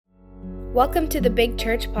Welcome to the Big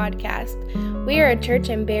Church Podcast. We are a church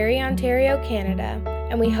in Barrie, Ontario, Canada,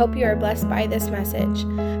 and we hope you are blessed by this message.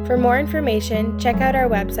 For more information, check out our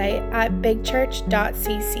website at bigchurch.cc.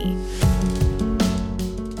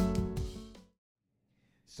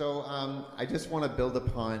 So I just want to build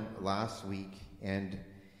upon last week, and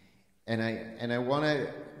I want to.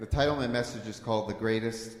 The title of my message is called "The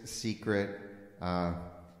Greatest Secret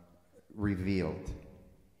Revealed."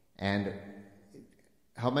 And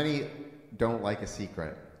how many don't like a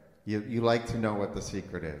secret? You like to know what the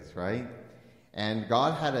secret is, right? And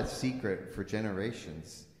God had a secret for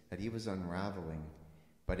generations that He was unraveling,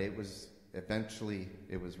 but it was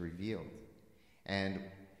revealed. And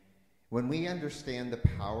when we understand the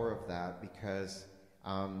power of that, because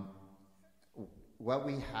what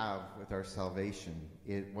we have with our salvation,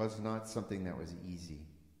 it was not something that was easy,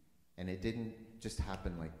 and it didn't just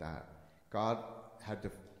happen like that. God had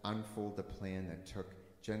to unfold a plan that took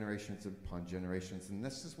generations upon generations, and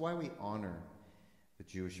this is why we honor the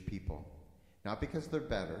Jewish people. Not because they're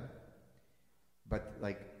better, but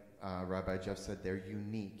like Rabbi Jeff said, they're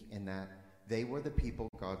unique in that they were the people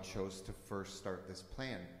God chose to first start this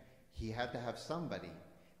plan. He had to have somebody,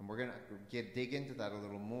 and we're going to dig into that a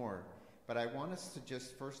little more. But I want us to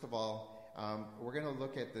just, first of all, we're going to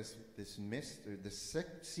look at this mystery, this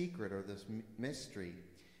secret or this mystery.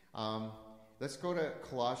 Let's go to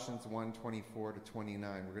Colossians 1:24 to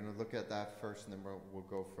 29. We're going to look at that first, and then we'll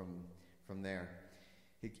go from there.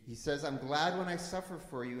 He says, "I'm glad when I suffer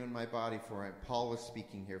for you in my body," Paul is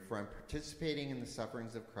speaking here, "for I'm participating in the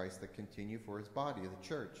sufferings of Christ that continue for His body, the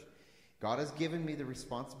church. God has given me the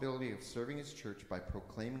responsibility of serving His church by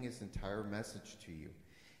proclaiming His entire message to you.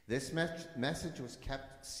 This message was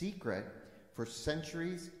kept secret for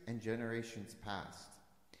centuries and generations past.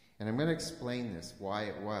 And I'm going to explain this, why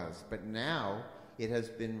it was. But now it has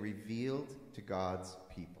been revealed to God's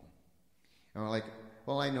people." And we're like,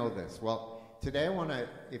 well, I know this. Well, today I want to,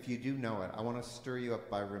 if you do know it, I want to stir you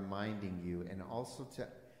up by reminding you, and also to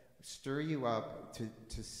stir you up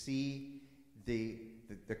to see the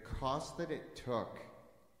cost that it took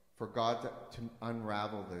for God to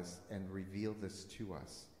unravel this and reveal this to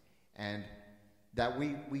us. And that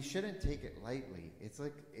we shouldn't take it lightly. It's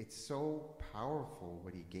so powerful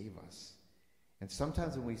what He gave us. And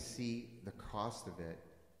sometimes when we see the cost of it,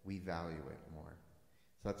 we value it more.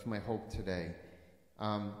 So that's my hope today.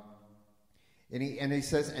 And he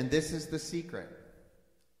says, and this is the secret.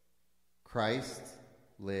 Christ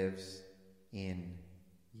lives in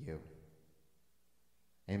you.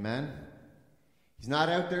 Amen? He's not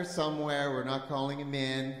out there somewhere. We're not calling Him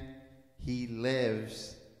in. He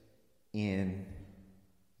lives in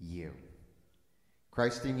you.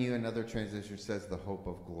 Christ in you, another translation says, the hope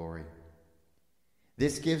of glory.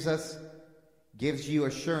 This gives you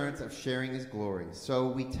assurance of sharing His glory. So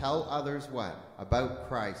we tell others what? About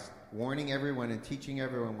Christ, warning everyone and teaching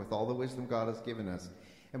everyone with all the wisdom God has given us.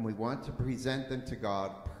 And we want to present them to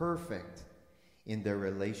God perfect in their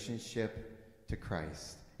relationship to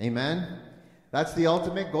Christ. Amen? That's the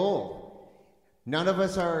ultimate goal. None of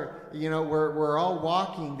us are, we're all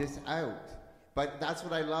walking this out. But that's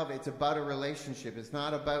what I love. It's about a relationship. It's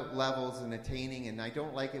not about levels and attaining. And I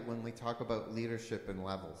don't like it when we talk about leadership and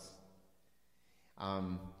levels.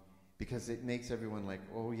 Because it makes everyone like,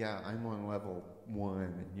 oh yeah, I'm on level 1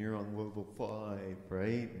 and you're on level 5,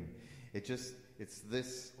 right? And it's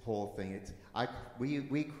this whole thing.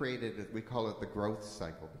 We created it, we call it the growth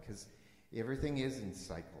cycle, because everything is in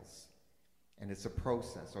cycles. And it's a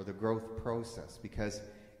process, or the growth process, because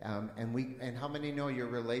and how many know your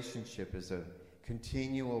relationship is a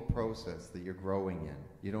continual process that you're growing in?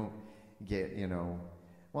 You don't get,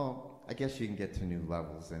 well, I guess you can get to new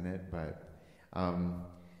levels in it, but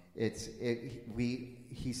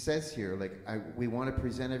he says here, we want to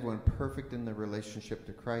present everyone perfect in the relationship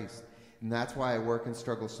to Christ. And that's why I work and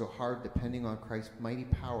struggle so hard, depending on Christ's mighty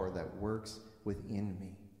power that works within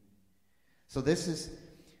me. So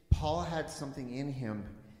Paul had something in him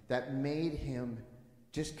that made him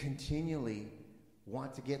just continually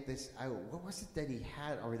want to get this out. What was it that he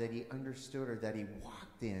had, or that he understood, or that he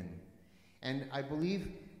walked in? And I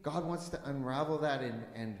believe God wants to unravel that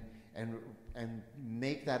and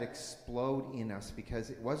make that explode in us, because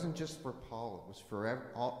it wasn't just for Paul, it was for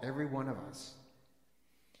every one of us.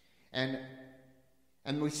 And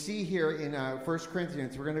we see here in 1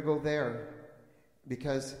 Corinthians, we're going to go there,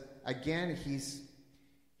 because again,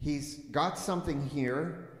 he's got something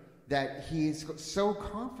here that he's so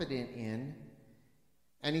confident in.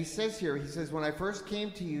 And he says, when I first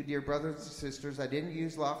came to you, dear brothers and sisters, I didn't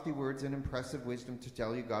use lofty words and impressive wisdom to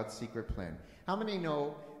tell you God's secret plan. How many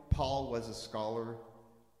know Paul was a scholar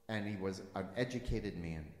and he was an educated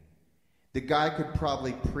man? The guy could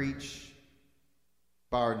probably preach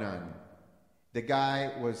bar none. The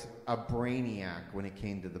guy was a brainiac when it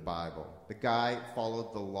came to the Bible. The guy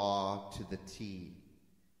followed the law to the T.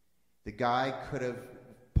 The guy could have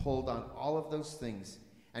pulled on all of those things.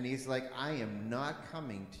 And he's like, I am not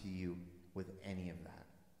coming to you with any of that.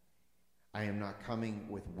 I am not coming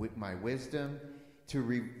with my wisdom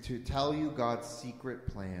to tell you God's secret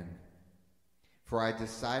plan. For I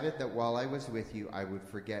decided that while I was with you, I would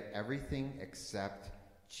forget everything except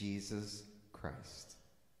Jesus Christ.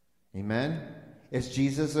 Amen? Is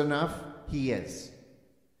Jesus enough? He is.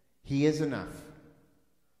 He is enough.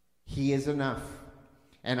 He is enough.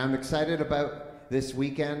 And I'm excited about this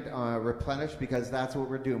weekend, Replenish, because that's what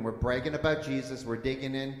we're doing. We're bragging about Jesus. We're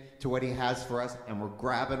digging in to what he has for us, and we're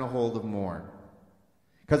grabbing a hold of more.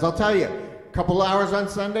 Because I'll tell you, a couple hours on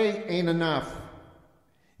Sunday ain't enough.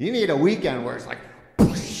 You need a weekend where it's like,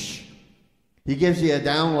 whoosh, he gives you a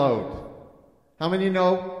download. How many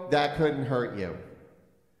know that couldn't hurt you?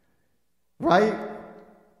 Right?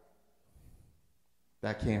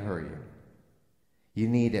 That can't hurt you. You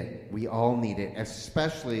need it. We all need it,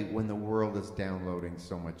 especially when the world is downloading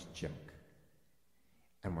so much junk.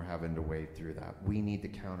 And we're having to wade through that. We need to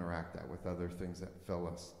counteract that with other things that fill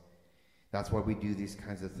us. That's why we do these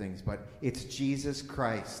kinds of things. But it's Jesus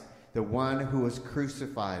Christ, the one who was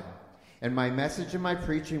crucified. And my message and my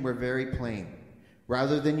preaching were very plain.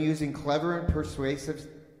 Rather than using clever and persuasive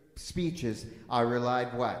speeches, I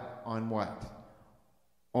relied what? On what?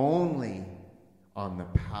 Only on the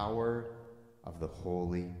power of the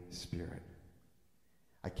Holy Spirit.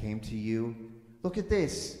 I came to you, look at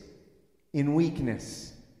this, in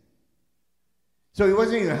weakness. So he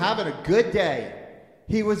wasn't even having a good day.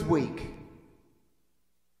 He was weak.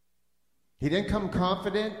 He didn't come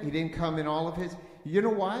confident. He didn't come in all of his... You know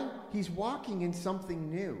why? He's walking in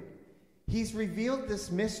something new. He's revealed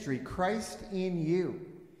this mystery, Christ in you.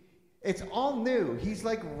 It's all new. He's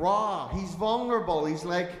like raw. He's vulnerable. He's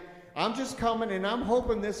like, I'm just coming and I'm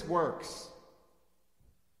hoping this works.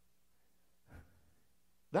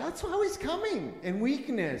 That's how he's coming, in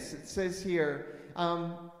weakness. It says here,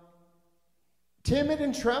 timid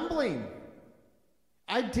and trembling.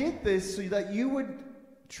 I did this so that you would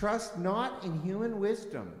trust not in human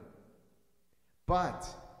wisdom, but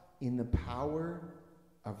in the power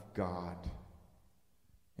of God.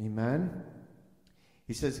 Amen?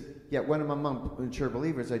 He says, yet when I'm among mature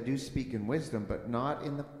believers, I do speak in wisdom, but not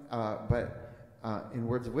in in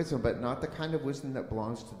words of wisdom, but not the kind of wisdom that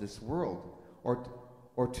belongs to this world,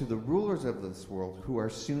 or to the rulers of this world who are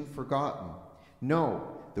soon forgotten.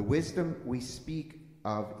 No, the wisdom we speak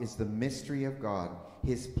of is the mystery of God,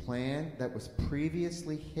 his plan that was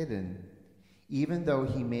previously hidden, even though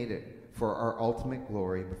he made it for our ultimate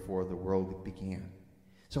glory before the world began.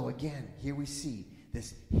 So again, here we see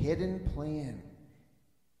this hidden plan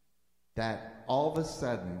that all of a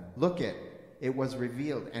sudden, look at, it was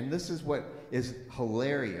revealed. And this is what is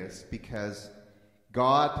hilarious, because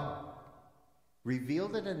God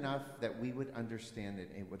revealed it enough that we would understand it,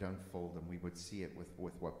 it would unfold, and we would see it with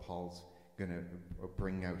what Paul's going to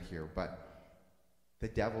bring out here. But the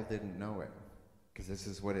devil didn't know it, because this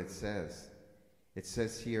is what it says. It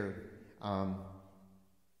says here,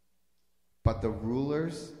 but the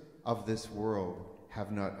rulers of this world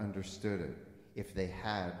have not understood it. If they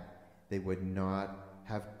had, they would not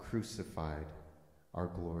have crucified our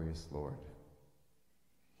glorious Lord.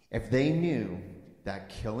 If they knew that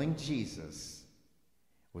killing Jesus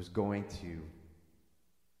was going to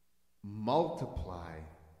multiply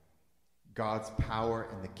God's power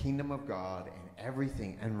and the kingdom of God and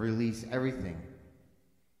everything and release everything,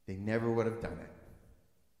 they never would have done it.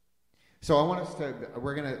 So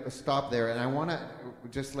we're going to stop there, and I want to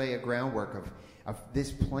just lay a groundwork of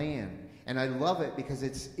this plan. And I love it because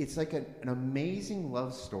it's like an amazing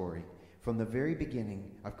love story from the very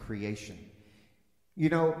beginning of creation. You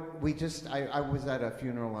know, I was at a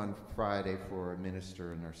funeral on Friday for a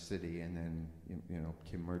minister in our city, and then, you know,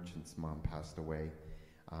 Kim Merchant's mom passed away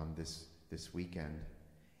this weekend.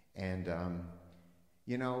 And,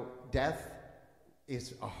 you know, death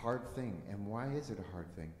is a hard thing. And why is it a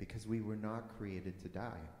hard thing? Because we were not created to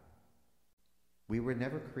die. We were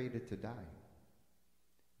never created to die.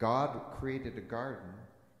 God created a garden,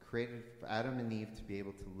 created Adam and Eve to be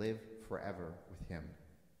able to live forever with him.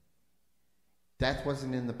 Death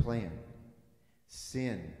wasn't in the plan.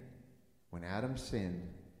 Sin, when Adam sinned,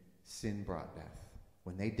 sin brought death.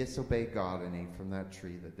 When they disobeyed God and ate from that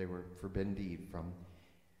tree that they were forbidden to eat from,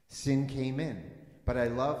 sin came in. But I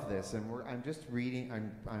love this, and I'm just reading,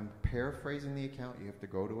 I'm paraphrasing the account. You have to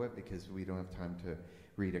go to it because we don't have time to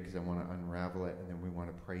read it, because I want to unravel it, and then we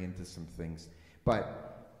want to pray into some things. But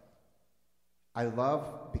I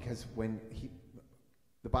love because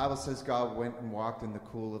the Bible says God went and walked in the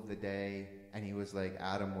cool of the day, and he was like,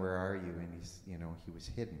 Adam, where are you? And he was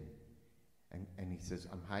hidden. And he says,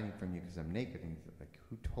 I'm hiding from you because I'm naked. And he's like,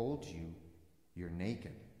 who told you you're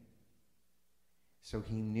naked? So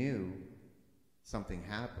he knew something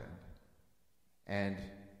happened. And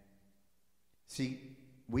see,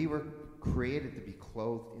 we were created to be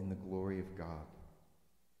clothed in the glory of God.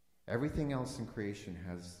 Everything else in creation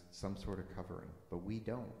has some sort of covering, but we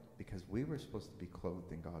don't, because we were supposed to be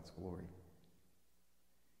clothed in God's glory.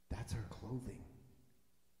 That's our clothing.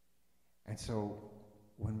 And so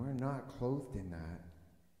when we're not clothed in that,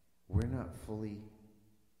 we're not fully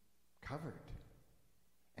covered.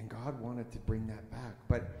 And God wanted to bring that back.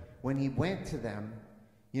 But when he went to them,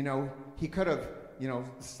 he could have,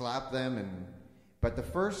 slapped them. But the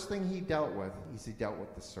first thing he dealt with is he dealt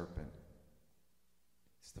with the serpent.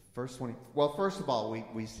 It's the first one. Well, first of all,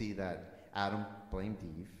 we see that Adam blamed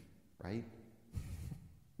Eve, right?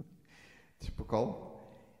 Typical.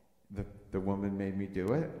 The woman made me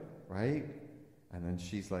do it, right? And then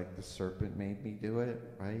she's like, the serpent made me do it,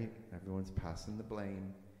 right? Everyone's passing the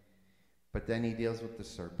blame. But then he deals with the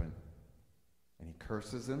serpent. And he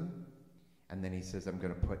curses him. And then he says, I'm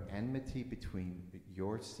going to put enmity between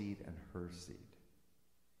your seed and her seed.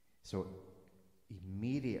 So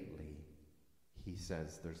immediately he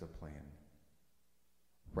says there's a plan.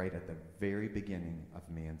 Right at the very beginning of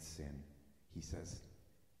man's sin, he says,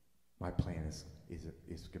 my plan is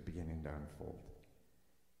beginning to unfold.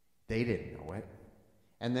 They didn't know it.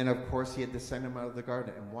 And then, of course, he had to send him out of the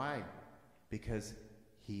garden. And why? Because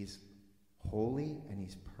he's holy and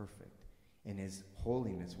he's perfect. And his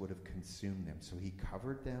holiness would have consumed them. So he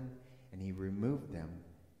covered them and he removed them,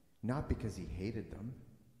 not because he hated them,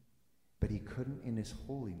 but he couldn't, in his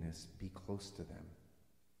holiness, be close to them.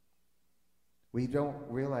 We don't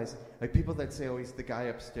realize, like people that say, oh, he's the guy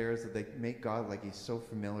upstairs, that they make God like he's so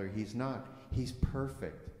familiar. He's not. He's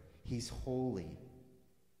perfect. He's holy.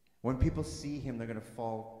 When people see him, they're going to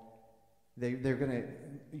fall.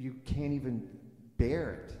 You can't even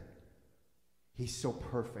bear it. He's so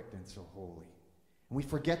perfect and so holy. And we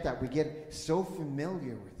forget that. We get so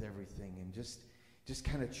familiar with everything and just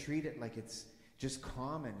kind of treat it like it's just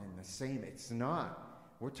common and the same. It's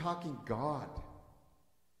not. We're talking God.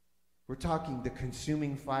 We're talking the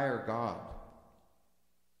consuming fire God.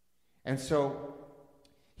 And so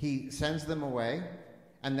he sends them away,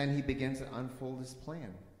 and then he begins to unfold his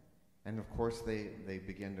plan. And of course they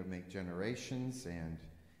begin to make generations, and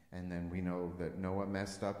then we know that Noah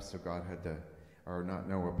messed up, so God had to, or not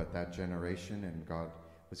Noah, but that generation, and God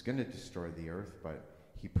was going to destroy the earth, but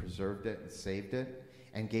he preserved it and saved it,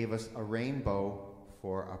 and gave us a rainbow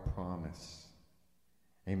for a promise.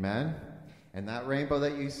 Amen? And that rainbow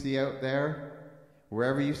that you see out there,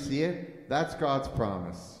 wherever you see it, that's God's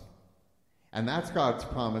promise. And that's God's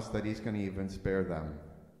promise that he's going to even spare them.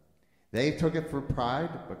 They took it for pride,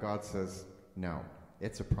 but God says, no,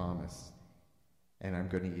 it's a promise. And I'm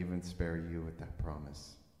going to even spare you with that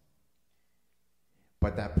promise.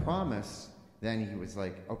 But that promise, then he was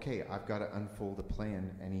like, okay, I've got to unfold a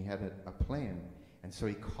plan. And he had a plan. And so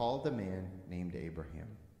he called a man named Abraham.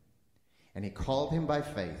 And he called him by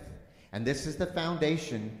faith. And this is the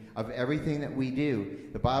foundation of everything that we do.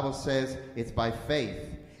 The Bible says it's by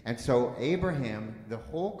faith. And so Abraham, the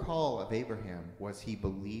whole call of Abraham was he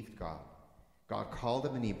believed God. God called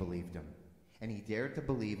him and he believed him. And he dared to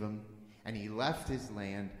believe him. And he left his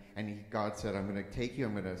land. And God said, I'm going to take you,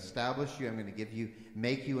 I'm going to establish you, I'm going to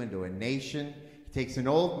make you into a nation. He takes an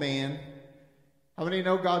old man. How many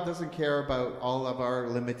know God doesn't care about all of our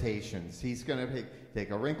limitations? He's going to take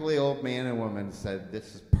a wrinkly old man and woman and said,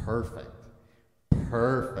 this is perfect.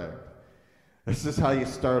 Perfect. This is how you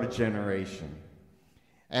start a generation.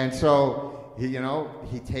 And so,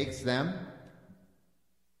 he takes them.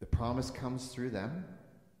 The promise comes through them.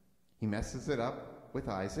 He messes it up with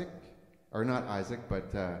Isaac. Or not Isaac,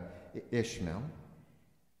 but Ishmael.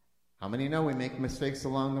 How many know we make mistakes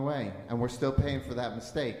along the way? And we're still paying for that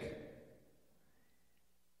mistake.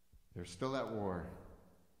 They're still at war.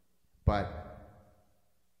 But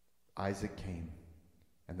Isaac came.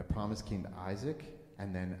 And the promise came to Isaac.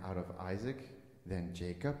 And then out of Isaac, then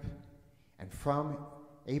Jacob. And from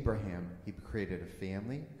Abraham, he created a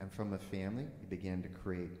family. And from a family, he began to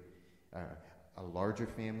create a larger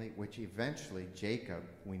family, which eventually Jacob,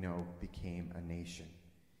 we know, became a nation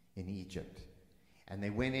in Egypt. And they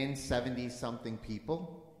went in 70-something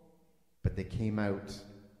people, but they came out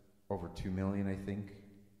over 2 million, I think.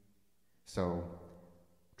 So,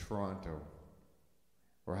 Toronto,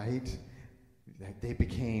 right? They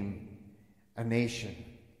became a nation.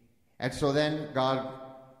 And so then God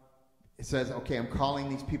it says, okay, I'm calling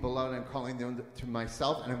these people out, I'm calling them to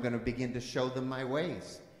myself, and I'm going to begin to show them my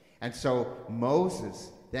ways. And so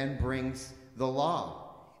Moses then brings the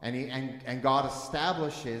law, and God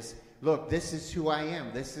establishes, look, this is who I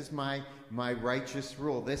am. This is my righteous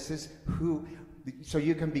rule. This is who, so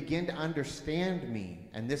you can begin to understand me,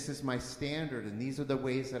 and this is my standard, and these are the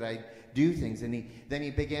ways that I do things. And then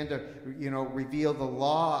he began to, reveal the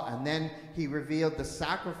law, and then he revealed the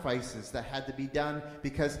sacrifices that had to be done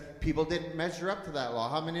because people didn't measure up to that law.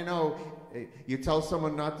 How many know you tell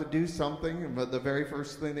someone not to do something, but the very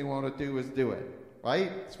first thing they want to do is do it,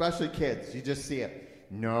 right? Especially kids. You just see it.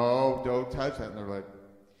 No, don't touch that. And they're like,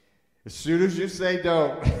 as soon as you say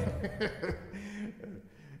don't,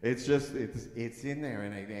 it's in there.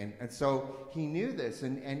 And so he knew this,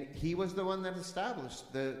 and he was the one that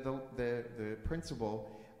established the principle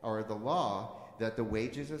or the law that the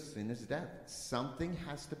wages of sin is death. Something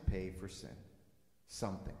has to pay for sin.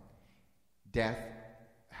 Something. Death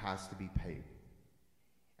has to be paid.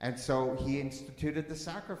 And so he instituted the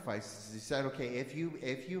sacrifices. He said, okay, if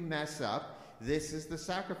you mess up, this is the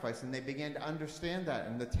sacrifice. And they began to understand that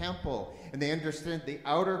in the temple. And they understood the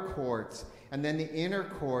outer courts, and then the inner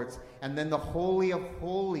courts, and then the Holy of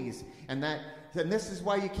Holies. And this is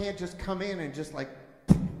why you can't just come in and just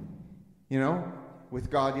with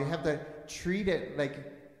God. You have to treat it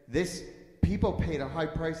like this. People paid a high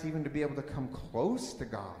price even to be able to come close to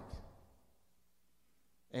God.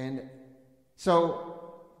 And so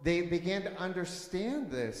they began to understand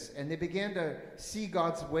this, and they began to see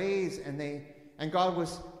God's ways, and God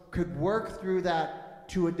could work through that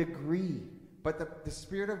to a degree. But the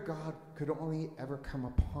Spirit of God could only ever come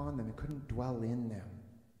upon them. It couldn't dwell in them.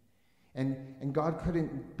 And God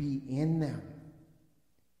couldn't be in them.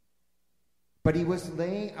 But he was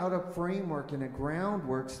laying out a framework and a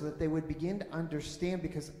groundwork so that they would begin to understand,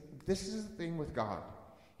 because this is the thing with God.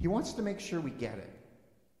 He wants to make sure we get it.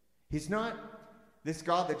 He's not this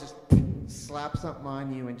God that just slaps something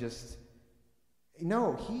on you and just...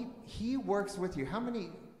 No, he works with you. How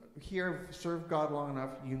many here have served God long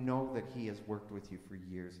enough, you know that he has worked with you for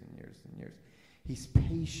years and years and years. He's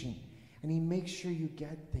patient, and he makes sure you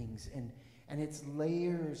get things, and it's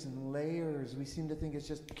layers and layers. We seem to think it's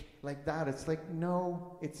just like that. It's like,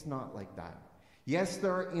 no, it's not like that. Yes,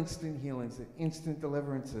 there are instant healings, instant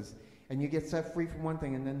deliverances, and you get set free from one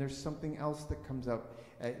thing, and then there's something else that comes up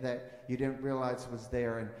that you didn't realize was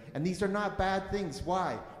there. And these are not bad things.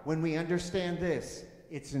 Why? When we understand this,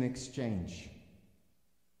 it's an exchange.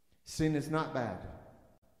 Sin is not bad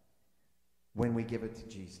when we give it to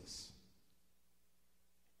Jesus.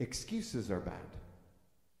 Excuses are bad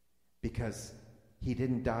because he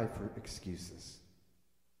didn't die for excuses.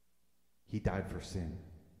 He died for sin.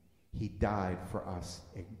 He died for us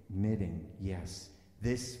admitting, yes,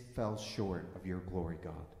 this fell short of your glory,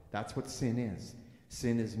 God. That's what sin is.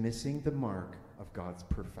 Sin is missing the mark of God's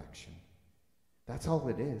perfection. That's all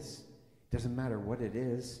it is. It doesn't matter what it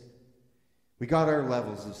is. We got our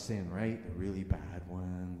levels of sin, right? The really bad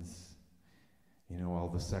ones. All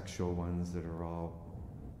the sexual ones that are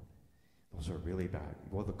those are really bad.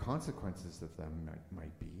 Well, the consequences of them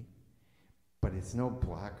might be. But it's no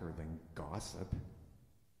blacker than gossip.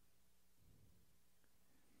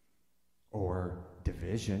 Or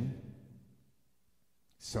division.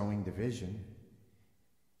 Sowing division.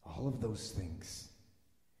 All of those things,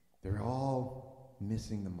 they're all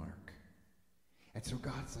missing the mark. And so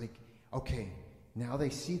God's like, okay, now they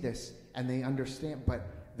see this and they understand,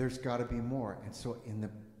 but there's got to be more. And so in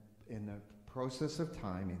the process of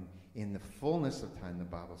time, in the fullness of time, the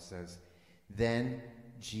Bible says, then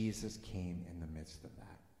Jesus came in the midst of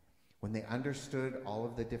that. When they understood all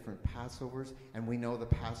of the different Passovers, and we know the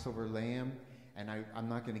Passover lamb, and I'm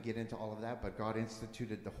not going to get into all of that, but God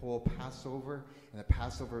instituted the whole Passover and the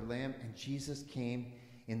Passover lamb, and Jesus came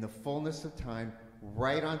in the fullness of time,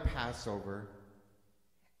 right on Passover,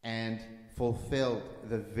 and fulfilled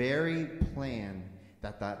the very plan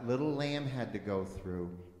that little lamb had to go through.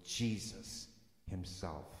 Jesus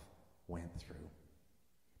himself went through.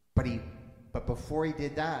 But before he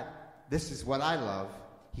did that, this is what I love.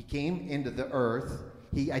 He came into the earth.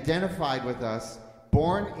 He identified with us,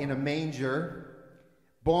 born in a manger,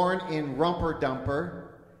 born in Rumper Dumper,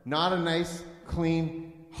 not a nice,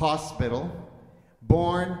 clean hospital,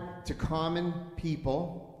 born to common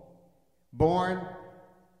people, born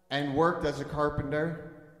and worked as a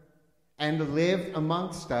carpenter, and lived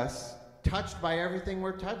amongst us, touched by everything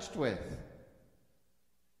we're touched with.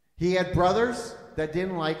 He had brothers that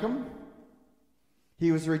didn't like him.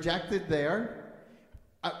 He was rejected there.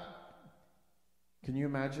 Can you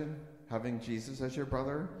imagine having Jesus as your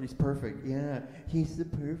brother? He's perfect. Yeah, he's the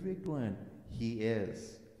perfect one. He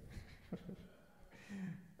is.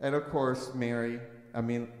 And of course, Mary,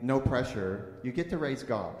 no pressure. You get to raise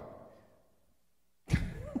God.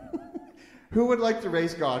 Who would like to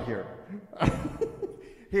raise God here?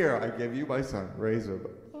 Here, I give you my son. Raise him.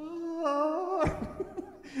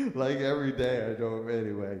 Like every day, I don't.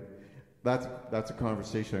 Anyway, that's a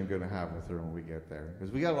conversation I'm going to have with her when we get there,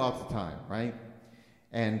 because we got lots of time, right?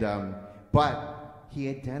 And but he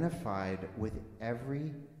identified with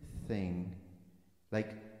everything.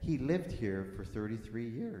 Like, he lived here for 33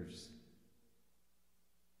 years.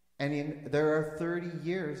 And there are 30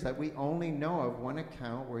 years that we only know of one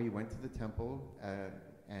account where he went to the temple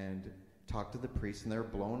and talked to the priests, and they're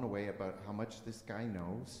blown away about how much this guy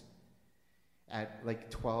knows. At like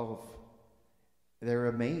 12, they're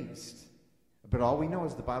amazed. But all we know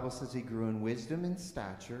is the Bible says he grew in wisdom and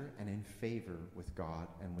stature and in favor with God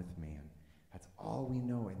and with man. That's all we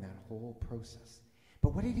know in that whole process.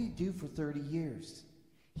 But what did he do for 30 years?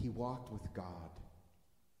 He walked with God.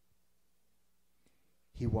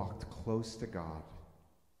 He walked close to God.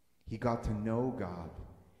 He got to know God.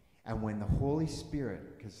 And when the Holy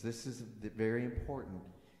Spirit, because this is very important,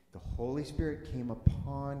 the Holy Spirit came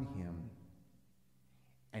upon him,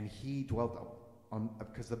 and he dwelt on,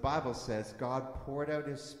 because the Bible says God poured out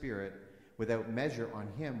his Spirit without measure on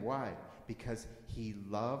him. Why? Because he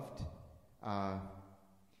loved,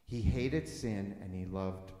 he hated sin, and he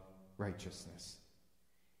loved righteousness.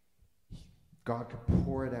 God could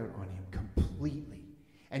pour it out on him completely.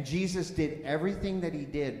 And Jesus did everything that he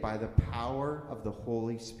did by the power of the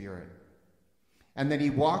Holy Spirit. And then he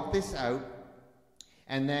walked this out.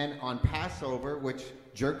 And then on Passover, which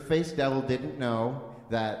jerk-faced devil didn't know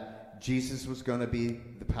that Jesus was going to be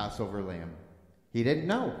the Passover lamb. He didn't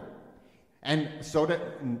know. And so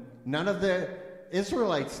none of the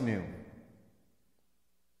Israelites knew.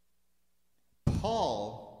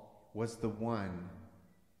 Paul was the one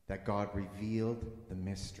that God revealed the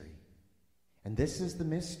mystery. And this is the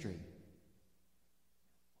mystery.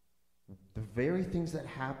 The very things that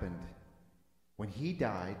happened when he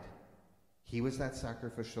died, he was that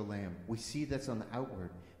sacrificial lamb. We see this on the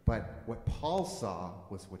outward. But what Paul saw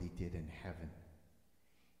was what he did in heaven.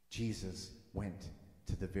 Jesus went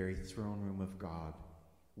to the very throne room of God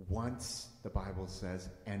once, the Bible says,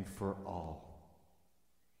 and for all.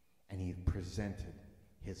 And he presented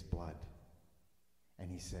his blood.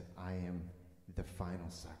 And he said, I am the final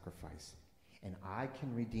sacrifice. And I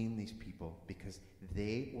can redeem these people because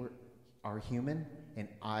they are human and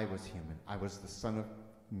I was human. I was the Son of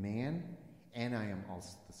Man and I am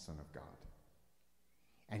also the Son of God.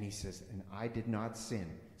 And he says, and I did not sin.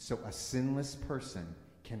 So a sinless person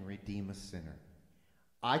can redeem a sinner.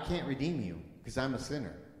 I can't redeem you because I'm a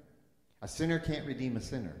sinner. A sinner can't redeem a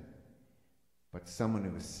sinner. But someone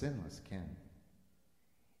who is sinless can.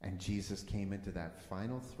 And Jesus came into that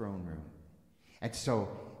final throne room. And so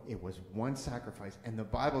it was one sacrifice. And the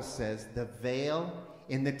Bible says the veil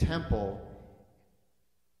in the temple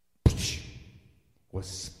was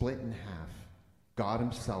split in half. God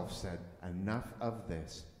himself said, enough of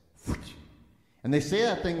this. And they say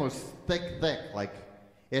that thing was thick, like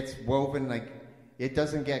it's woven, like it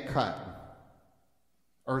doesn't get cut.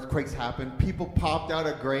 Earthquakes happened. People popped out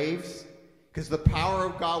of graves because the power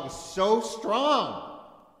of God was so strong.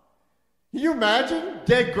 Can you imagine?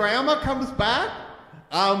 Dead grandma comes back.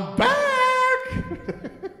 I'm back.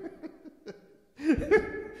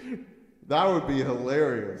 That would be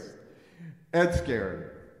hilarious and scary.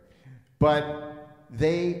 But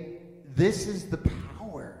this is the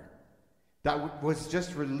power that was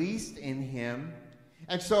just released in him.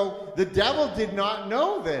 And so the devil did not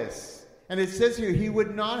know this. And it says here, he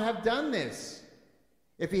would not have done this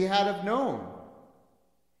if he had have known.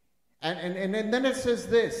 And then it says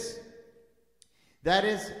this. That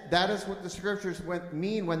is what the scriptures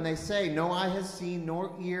mean when they say, no eye has seen,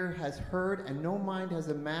 nor ear has heard, and no mind has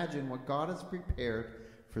imagined what God has prepared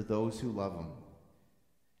for those who love him.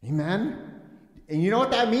 Amen? And you know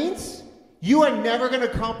what that means? You are never going to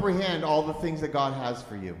comprehend all the things that God has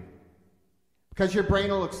for you. Because your brain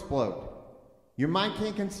will explode. Your mind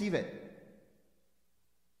can't conceive it.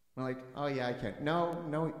 We're like, oh yeah, I can.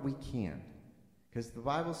 No, we can't. Because the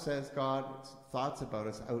Bible says God's thoughts about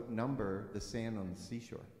us outnumber the sand on the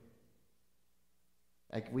seashore.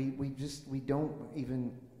 Like we don't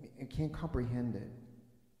even, can't comprehend it.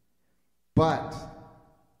 But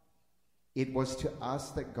it was to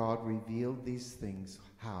us that God revealed these things.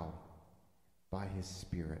 How? By his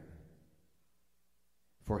Spirit.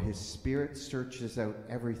 For his Spirit searches out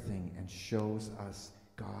everything and shows us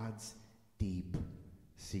God's deep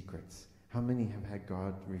secrets. How many have had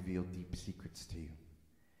God reveal deep secrets to you?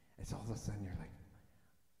 It's all of a sudden you're like,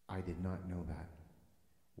 I did not know that.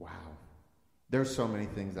 Wow. There's so many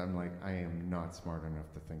things I'm like, I am not smart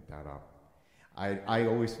enough to think that up. I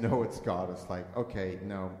always know it's God. It's like, okay,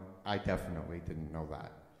 no, I definitely didn't know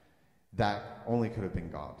that. That only could have been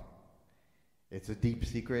God. It's a deep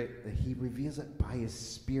secret. He reveals it by his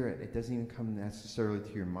Spirit. It doesn't even come necessarily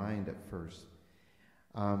to your mind at first.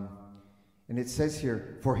 And it says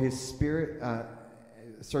here, for his Spirit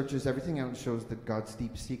searches everything out and shows that God's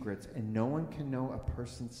deep secrets, and no one can know a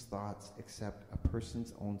person's thoughts except a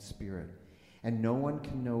person's own spirit. And no one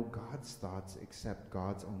can know God's thoughts except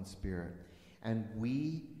God's own Spirit. And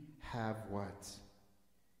we have what?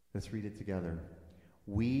 Let's read it together.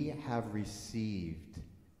 We have received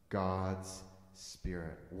God's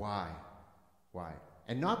Spirit. Why? Why?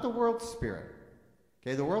 And not the world's spirit.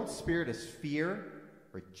 Okay, the world's spirit is fear,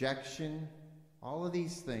 rejection, all of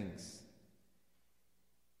these things.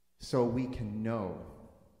 So we can know.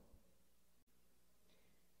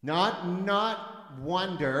 Not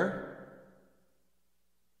wonder.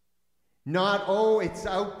 Not, oh, it's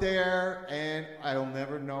out there and I'll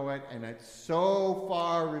never know it and it's so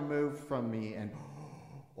far removed from me. And,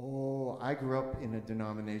 oh, I grew up in a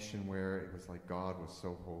denomination where it was like God was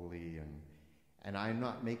so holy. And I'm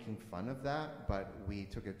not making fun of that, but we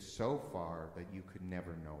took it so far that you could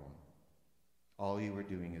never know him. All you were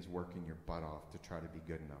doing is working your butt off to try to be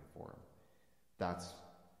good enough for him. That's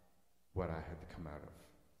what I had to come out of.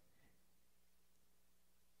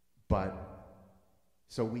 But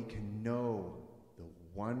so we can know the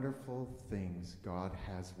wonderful things God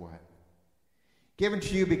has what? Given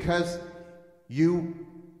to you because you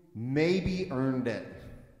maybe earned it.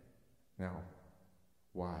 No.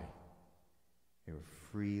 Why? They were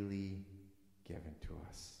freely given to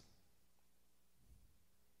us.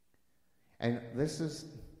 And this is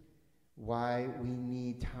why we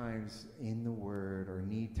need times in the Word, or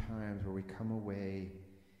need times where we come away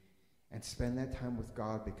and spend that time with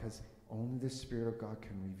God, because only the Spirit of God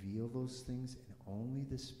can reveal those things, and only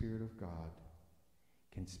the Spirit of God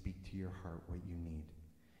can speak to your heart what you need.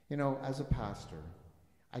 You know, as a pastor,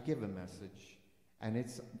 I give a message, and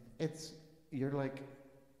it's you're like,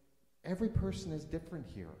 every person is different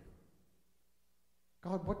here.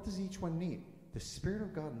 God, what does each one need? The Spirit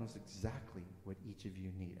of God knows exactly what each of you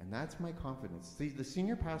need, and that's my confidence. See, the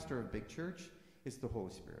senior pastor of Big Church is the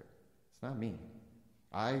Holy Spirit. It's not me.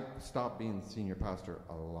 I stopped being the senior pastor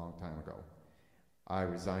a long time ago. I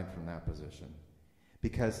resigned from that position.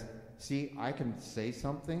 Because, see, I can say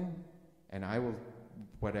something, and I will,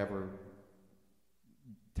 whatever,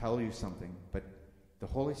 tell you something, but the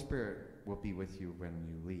Holy Spirit will be with you when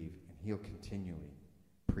you leave, and he'll continually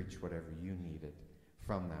preach whatever you needed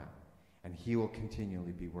from that. And he will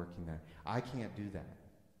continually be working that. I can't do that.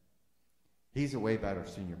 He's a way better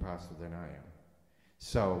senior pastor than I am.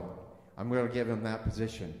 So I'm going to give him that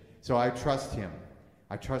position. So I trust him.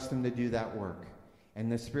 I trust him to do that work.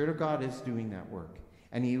 And the Spirit of God is doing that work.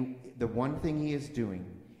 And the one thing he is doing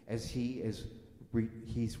is he's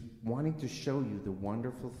wanting to show you the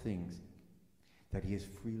wonderful things that he has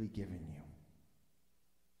freely given you.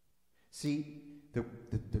 See, the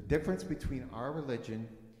difference between our religion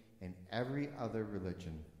and every other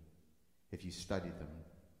religion, if you study them,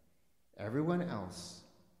 everyone else,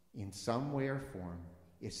 in some way or form,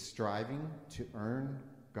 is striving to earn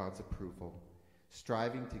God's approval,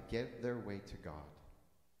 striving to get their way to God.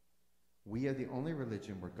 We are the only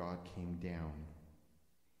religion where God came down.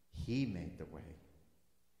 He made the way,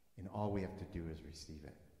 and all we have to do is receive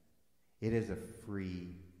it. It is a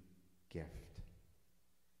free gift.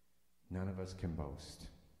 None of us can boast.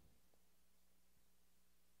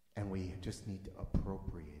 And we just need to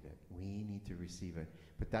appropriate it. We need to receive it.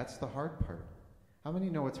 But that's the hard part. How many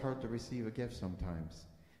know it's hard to receive a gift sometimes?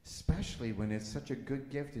 Especially when it's such a good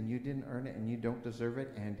gift and you didn't earn it and you don't deserve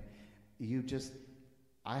it, and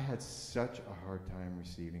I had such a hard time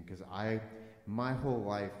receiving, because my whole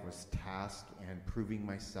life was tasked and proving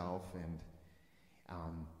myself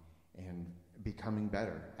and becoming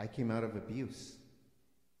better. I came out of abuse.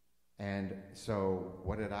 And so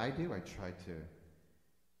what did I do? I tried to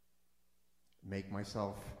make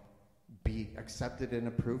myself be accepted and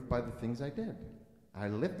approved by the things I did. I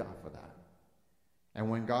lived off of that. And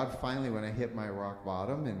when I hit my rock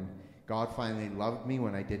bottom, and God finally loved me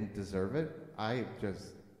when I didn't deserve it,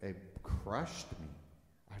 it crushed me.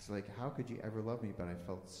 I was like, how could you ever love me? But I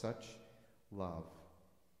felt such love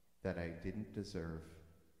that I didn't deserve.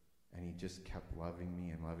 And he just kept loving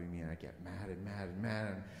me, and I get mad and mad and mad.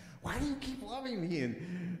 And why do you keep loving me?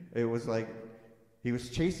 And it was like he was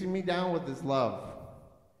chasing me down with his love.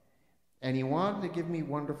 And he wanted to give me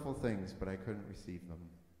wonderful things, but I couldn't receive them.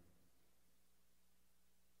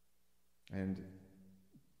 And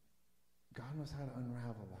God knows how to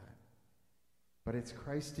unravel that. But it's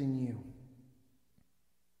Christ in you,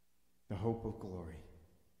 the hope of glory.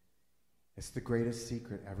 It's the greatest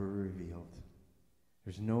secret ever revealed.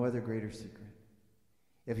 There's no other greater secret.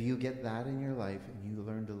 If you get that in your life and you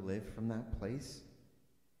learn to live from that place,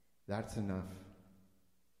 that's enough.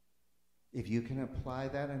 If you can apply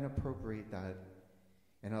that and appropriate that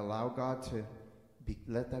and allow God to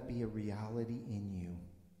let that be a reality in you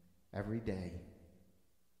every day.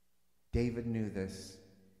 David knew this.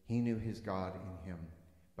 He knew his God in him.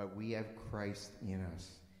 But we have Christ in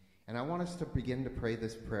us. And I want us to begin to pray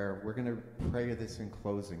this prayer. We're going to pray this in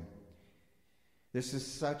closing. This is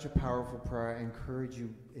such a powerful prayer. I encourage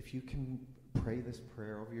you, if you can pray this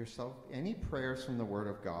prayer over yourself. Any prayers from the Word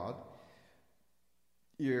of God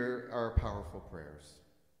are powerful prayers.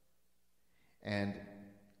 And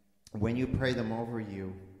when you pray them over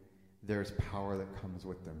you, there's power that comes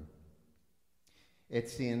with them.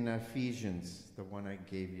 It's in Ephesians, the one I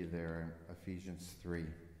gave you there, Ephesians 3.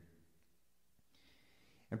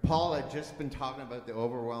 And Paul had just been talking about the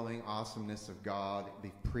overwhelming awesomeness of God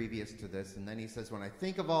previous to this. And then he says, when I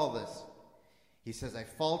think of all this, he says, I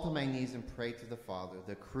fall to my knees and pray to the Father,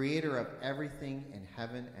 the creator of everything in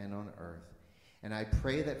heaven and on earth. And I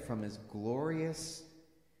pray that from his glorious,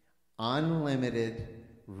 unlimited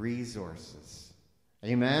resources.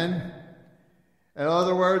 Amen? In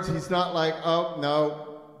other words, he's not like, oh,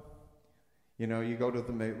 no. You know, you go to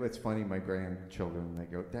it's funny, my grandchildren, they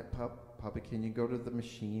go, Papa, can you go to the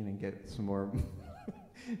machine and get some more,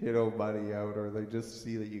 money out? Or they just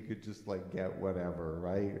see that you could just, get whatever,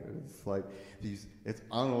 right? It's like it's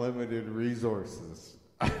unlimited resources.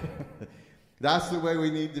 That's the way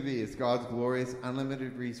we need to be. It's God's glorious,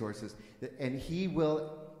 unlimited resources. And he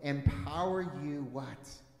will empower you, what?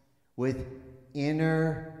 With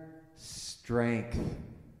inner strength.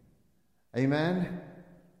 Amen?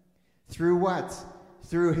 Through what?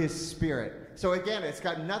 Through his Spirit. So again, it's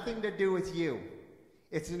got nothing to do with you.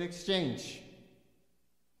 It's an exchange.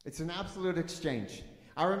 It's an absolute exchange.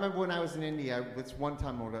 I remember when I was in India, it's one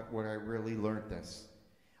time where I really learned this.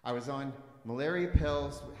 I was on malaria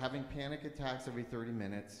pills, having panic attacks every 30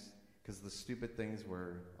 minutes, because the stupid things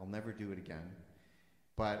were, I'll never do it again.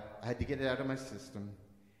 But I had to get it out of my system.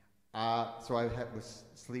 So I was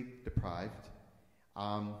sleep deprived.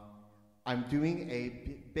 I'm doing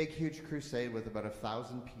a big, huge crusade with about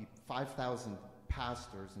 5,000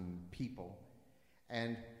 pastors and people.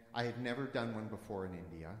 And I had never done one before in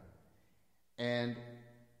India. And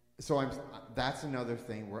so that's another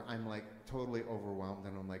thing where I'm totally overwhelmed.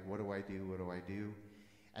 And I'm like, what do I do? What do I do?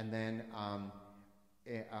 And then,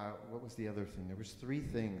 what was the other thing? There was 3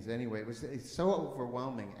 things. Anyway, it's so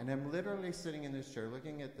overwhelming. And I'm literally sitting in this chair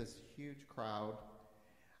looking at this huge crowd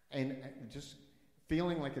and just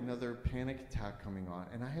feeling like another panic attack coming on.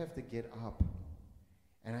 And I have to get up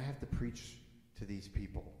and I have to preach to these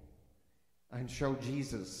people and show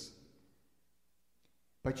Jesus.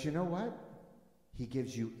 But you know what? He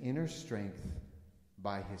gives you inner strength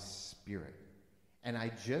by his Spirit. And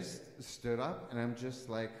I just stood up and I'm just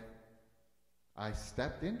like, I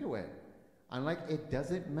stepped into it. I'm like, it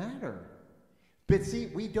doesn't matter. But see,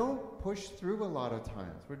 we don't push through a lot of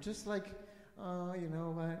times. We're just like, oh, you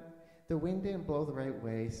know what? The wind didn't blow the right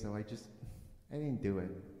way, so I didn't do it.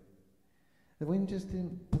 The wind just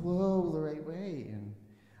didn't blow the right way, and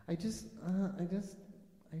I just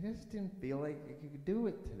didn't feel like I could do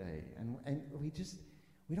it today. And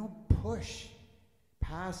we don't push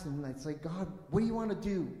past, and it's like, God, what do you want to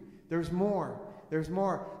do? There's more. There's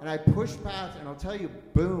more. And I pushed past, and I'll tell you,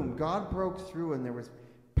 boom, God broke through, and there was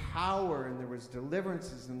power, and there was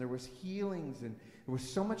deliverances, and there was healings, and there was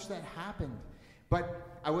so much that happened.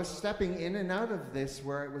 But I was stepping in and out of this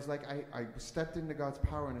where it was like I stepped into God's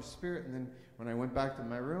power and his Spirit, and then when I went back to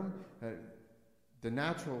my room, the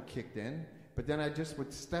natural kicked in, but then I just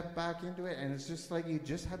would step back into it, and it's just like you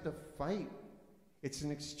just had to fight. It's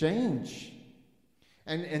an exchange.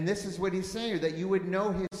 And this is what he's saying, that you would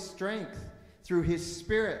know his strength through his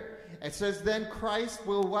Spirit. It says, then Christ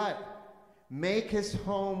will what? Make his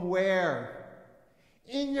home where?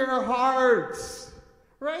 In your hearts.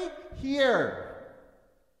 Right here.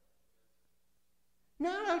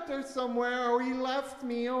 Not out there somewhere, oh, he left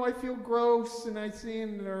me, oh, I feel gross, and I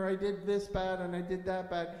sinned, or I did this bad, and I did that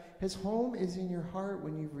bad. His home is in your heart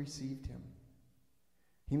when you've received him.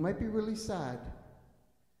 He might be really sad,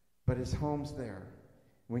 but his home's there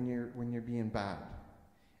when you're being bad.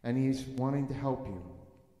 And he's wanting to help you.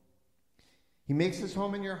 He makes his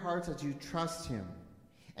home in your hearts as you trust him.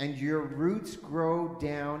 And your roots grow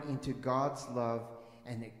down into God's love,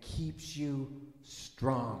 and it keeps you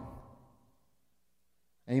strong.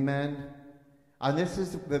 Amen. And this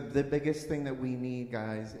is the biggest thing that we need,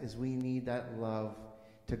 guys, is we need that love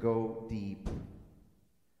to go deep.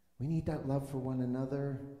 We need that love for one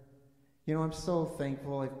another. You know, I'm so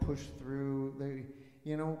thankful I've pushed through.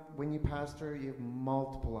 You know, when you pastor, you have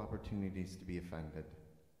multiple opportunities to be offended.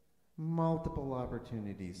 Multiple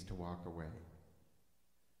opportunities to walk away.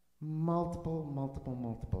 Multiple.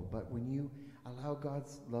 But when you allow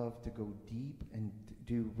God's love to go deep and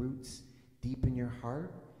do roots deep in your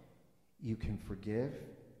heart, you can forgive,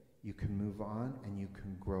 you can move on, and you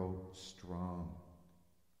can grow strong.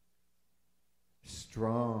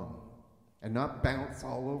 Strong. And not bounce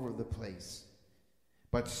all over the place,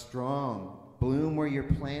 but strong. Bloom where you're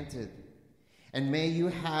planted. And may you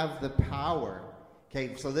have the power.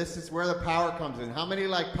 Okay, so this is where the power comes in. How many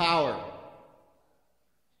like power?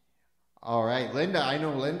 All right, Linda. I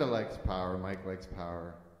know Linda likes power. Mike likes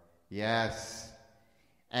power. Yes.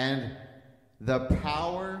 And the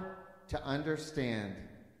power to understand,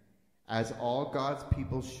 as all God's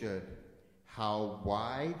people should, how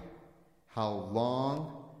wide, how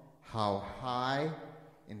long, how high,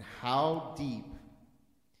 and how deep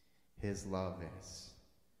His love is.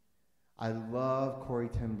 I love Corrie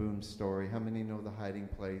ten Boom's story. How many know The Hiding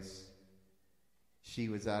Place? She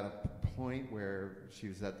was at a point where she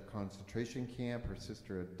was at the concentration camp. Her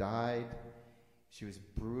sister had died. She was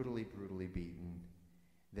brutally beaten.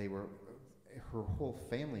 Her whole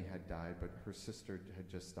family had died, but her sister had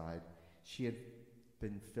just died. She had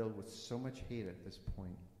been filled with so much hate at this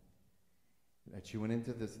point that she went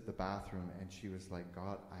into the bathroom and she was like,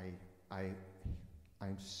 God,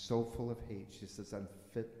 I'm so full of hate. She says, I'm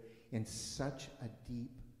fit in such a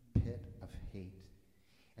deep pit of hate.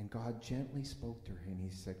 And God gently spoke to her and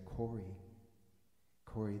He said,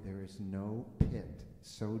 Corrie, there is no pit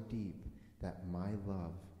so deep that my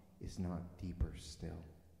love is not deeper still.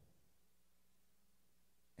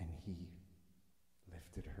 And He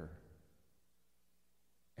lifted her.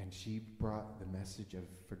 And she brought the message of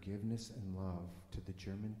forgiveness and love to the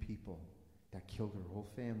German people that killed her whole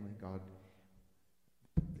family. God,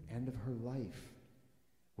 the end of her life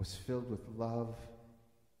was filled with love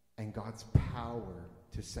and God's power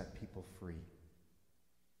to set people free.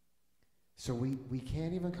 So we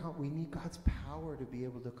can't even, we need God's power to be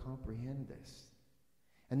able to comprehend this.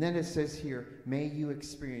 And then it says here, may you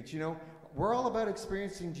experience. You know, we're all about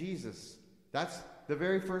experiencing Jesus. That's the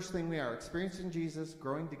very first thing we are. Experiencing Jesus,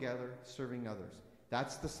 growing together, serving others.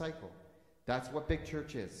 That's the cycle. That's what Big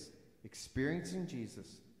Church is. Experiencing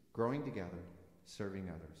Jesus, growing together, serving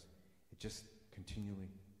others. It just continually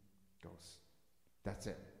goes. That's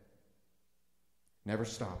it. Never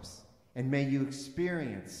stops. And may you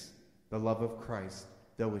experience the love of Christ,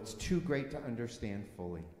 though it's too great to understand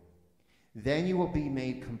fully. Then you will be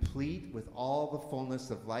made complete with all the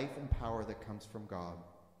fullness of life and power that comes from God.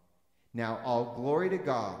 Now all glory to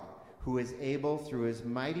God, who is able through His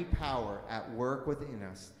mighty power at work within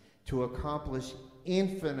us to accomplish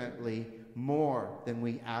infinitely more than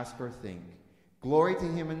we ask or think. Glory to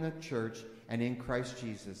Him in the church and in Christ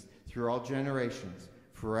Jesus through all generations,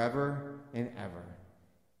 forever and ever.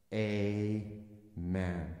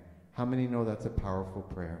 Amen. How many know that's a powerful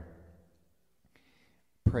prayer?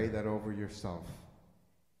 Pray that over yourself.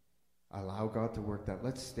 Allow God to work that.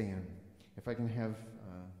 Let's stand. If I can have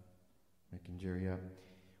Mick and Jerry up.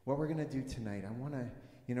 What we're going to do tonight, I want to,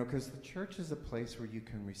 because the church is a place where you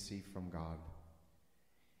can receive from God.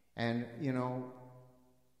 And,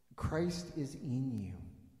 Christ is in you.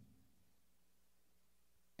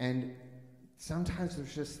 And sometimes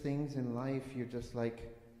there's just things in life you're just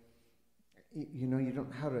like, you don't know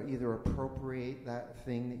how to either appropriate that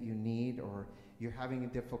thing that you need, or you're having a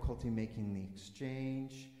difficulty making the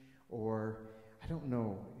exchange, or I don't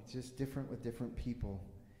know, it's just different with different people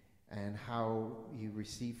and how you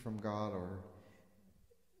receive from God, or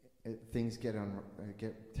things get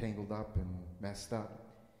tangled up and messed up.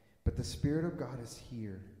 But the Spirit of God is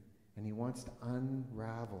here, and He wants to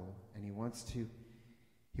unravel, and He wants you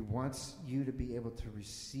to be able to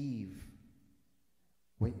receive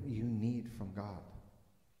what you need from God.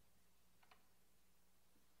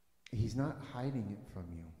 He's not hiding it from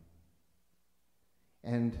you.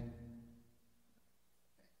 And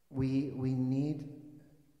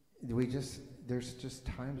there's just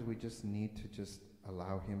times we just need to just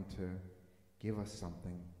allow Him to give us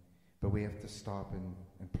something. But we have to stop and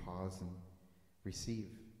pause and receive.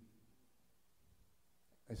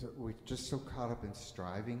 We're just so caught up in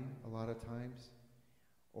striving a lot of times,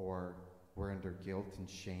 or we're under guilt and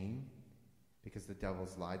shame because the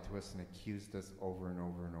devil's lied to us and accused us over and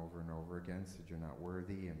over and over and over again, said you're not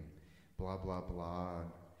worthy and blah, blah, blah, and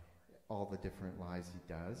all the different lies he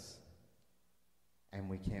does, and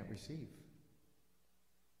we can't receive.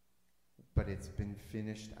 but it's been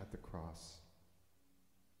finished at the cross.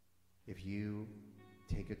 If you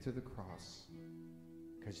take it to the cross,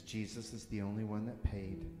 because Jesus is the only one that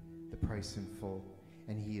paid the price in full,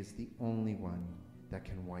 and he is the only one that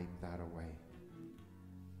can wipe that away.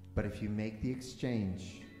 But if you make the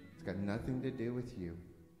exchange, it's got nothing to do with you.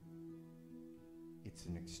 It's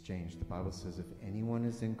an exchange. The Bible says if anyone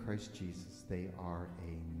is in Christ Jesus, they are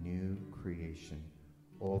a new creation.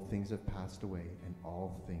 All things have passed away, and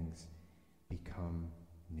all things become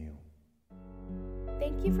new.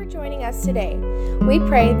 Thank you for joining us today. We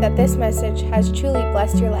pray that this message has truly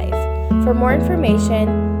blessed your life. For more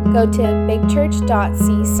information, go to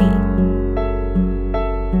bigchurch.cc.